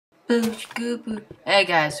Hey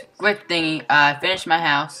guys, quick thingy. I finished my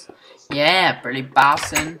house. Yeah, pretty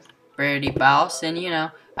bossin'. Pretty bossin', you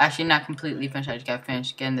know. Actually, not completely finished. I just got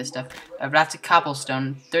finished getting this stuff. I have lots of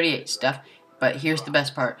cobblestone, 38 stuff. But here's the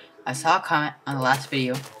best part. I saw a comment on the last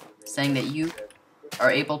video saying that you are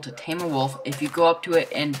able to tame a wolf if you go up to it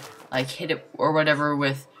and like hit it or whatever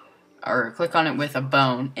with, or click on it with a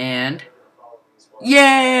bone. And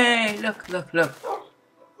yay! Look, look, look.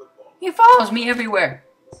 He follows me everywhere.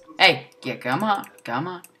 Hey, yeah, come on, come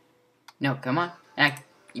on. No, come on.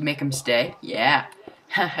 You make him stay? Yeah.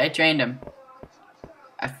 I trained him.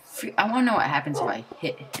 I want to know what happens if I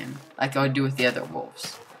hit him, like I would do with the other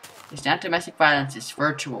wolves. It's not domestic violence, it's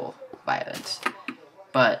virtual violence.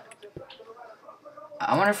 But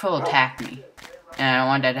I wonder if he'll attack me. And I don't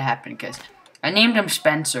want that to happen because I named him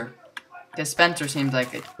Spencer. Because Spencer seems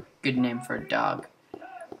like a good name for a dog.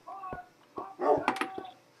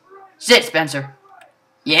 Sit, Spencer.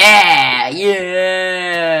 Yeah, yeah.